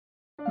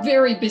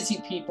Very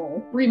busy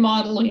people,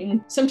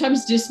 remodeling,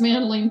 sometimes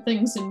dismantling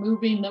things and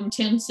moving them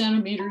 10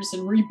 centimeters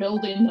and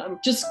rebuilding them,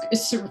 just a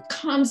sort of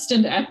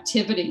constant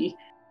activity.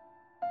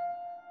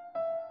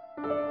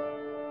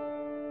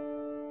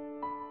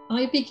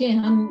 I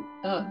began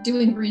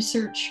doing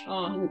research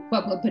on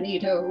Pueblo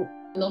Bonito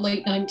in the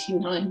late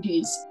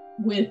 1990s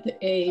with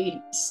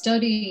a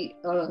study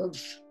of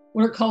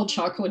what are called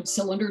Chaco and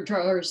cylinder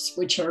jars,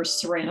 which are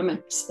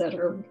ceramics that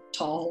are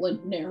tall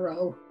and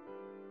narrow.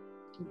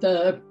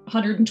 The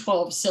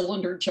 112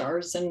 cylinder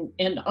jars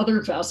and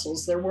other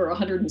vessels, there were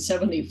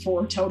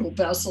 174 total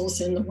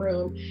vessels in the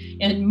room,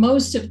 and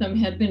most of them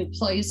had been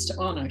placed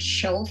on a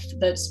shelf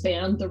that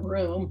spanned the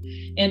room,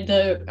 and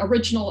the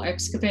original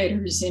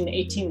excavators in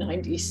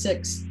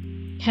 1896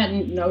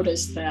 hadn't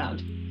noticed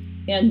that.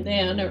 And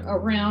then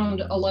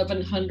around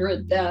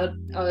 1100,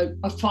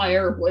 a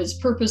fire was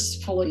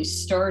purposefully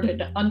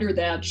started under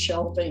that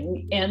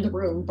shelving, and the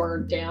room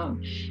burned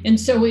down. And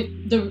so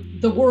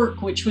the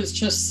work, which was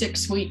just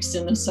 6 weeks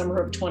in the summer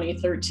of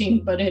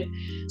 2013, but it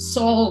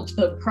solved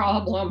the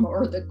problem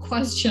or the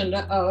question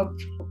of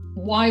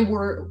why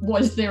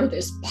was there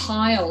this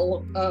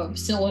pile of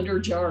cylinder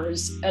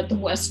jars at the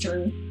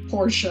western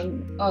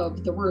portion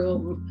of the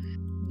room.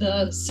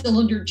 The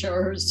cylinder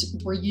jars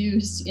were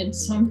used in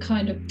some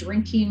kind of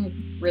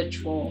drinking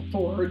ritual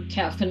for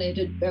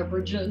caffeinated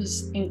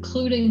beverages,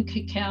 including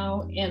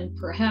cacao and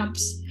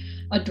perhaps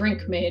a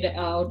drink made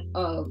out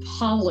of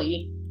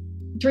holly.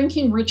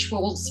 Drinking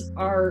rituals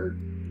are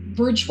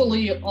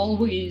virtually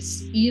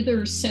always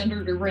either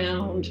centered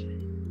around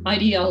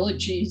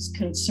ideologies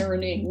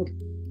concerning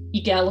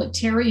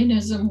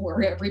egalitarianism,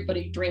 where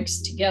everybody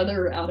drinks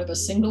together out of a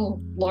single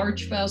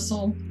large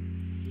vessel,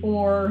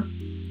 or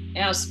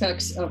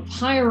aspects of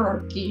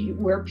hierarchy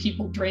where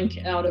people drink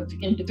out of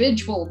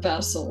individual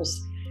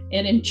vessels.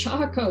 And in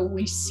Chaco,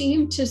 we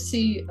seem to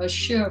see a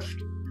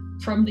shift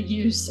from the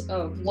use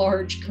of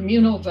large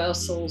communal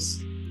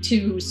vessels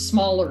to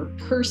smaller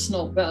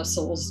personal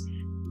vessels.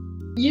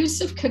 Use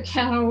of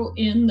cacao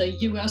in the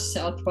US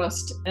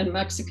Southwest and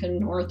Mexican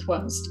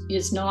Northwest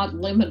is not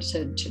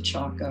limited to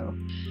Chaco.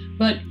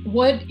 But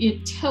what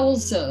it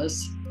tells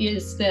us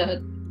is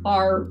that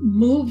our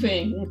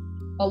moving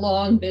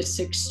along this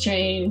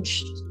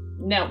exchange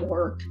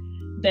network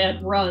that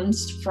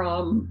runs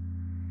from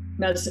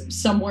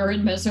somewhere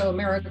in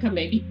Mesoamerica,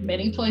 maybe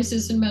many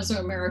places in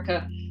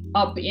Mesoamerica,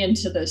 up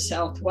into the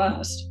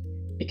Southwest,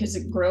 because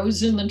it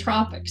grows in the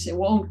tropics. It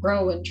won't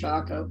grow in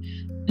Chaco.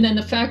 And then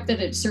the fact that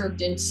it's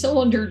served in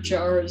cylinder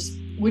jars,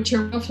 which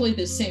are roughly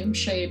the same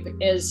shape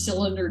as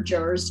cylinder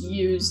jars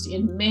used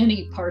in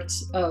many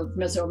parts of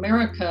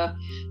Mesoamerica,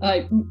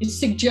 it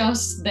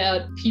suggests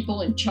that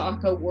people in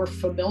Chaco were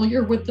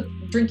familiar with the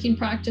drinking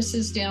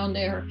practices down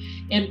there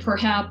and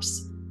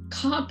perhaps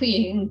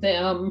copying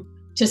them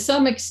to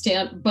some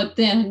extent, but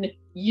then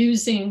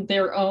using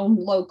their own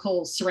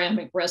local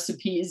ceramic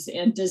recipes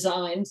and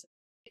designs.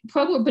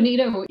 Pueblo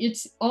Bonito,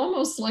 it's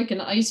almost like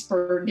an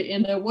iceberg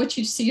in that what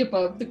you see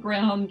above the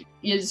ground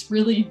is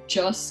really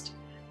just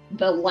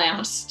the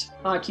last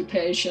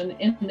occupation,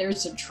 and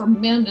there's a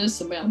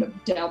tremendous amount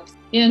of depth.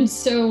 And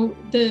so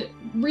the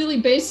really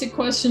basic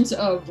questions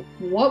of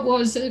what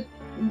was it,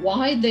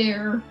 why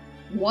there,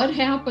 what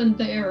happened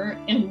there,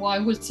 and why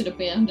was it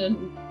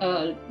abandoned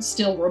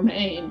still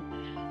remain.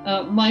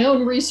 My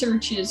own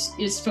research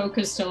is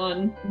focused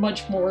on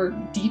much more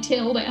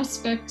detailed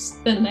aspects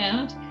than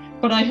that,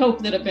 but I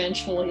hope that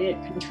eventually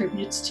it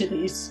contributes to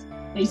these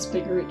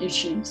bigger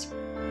issues.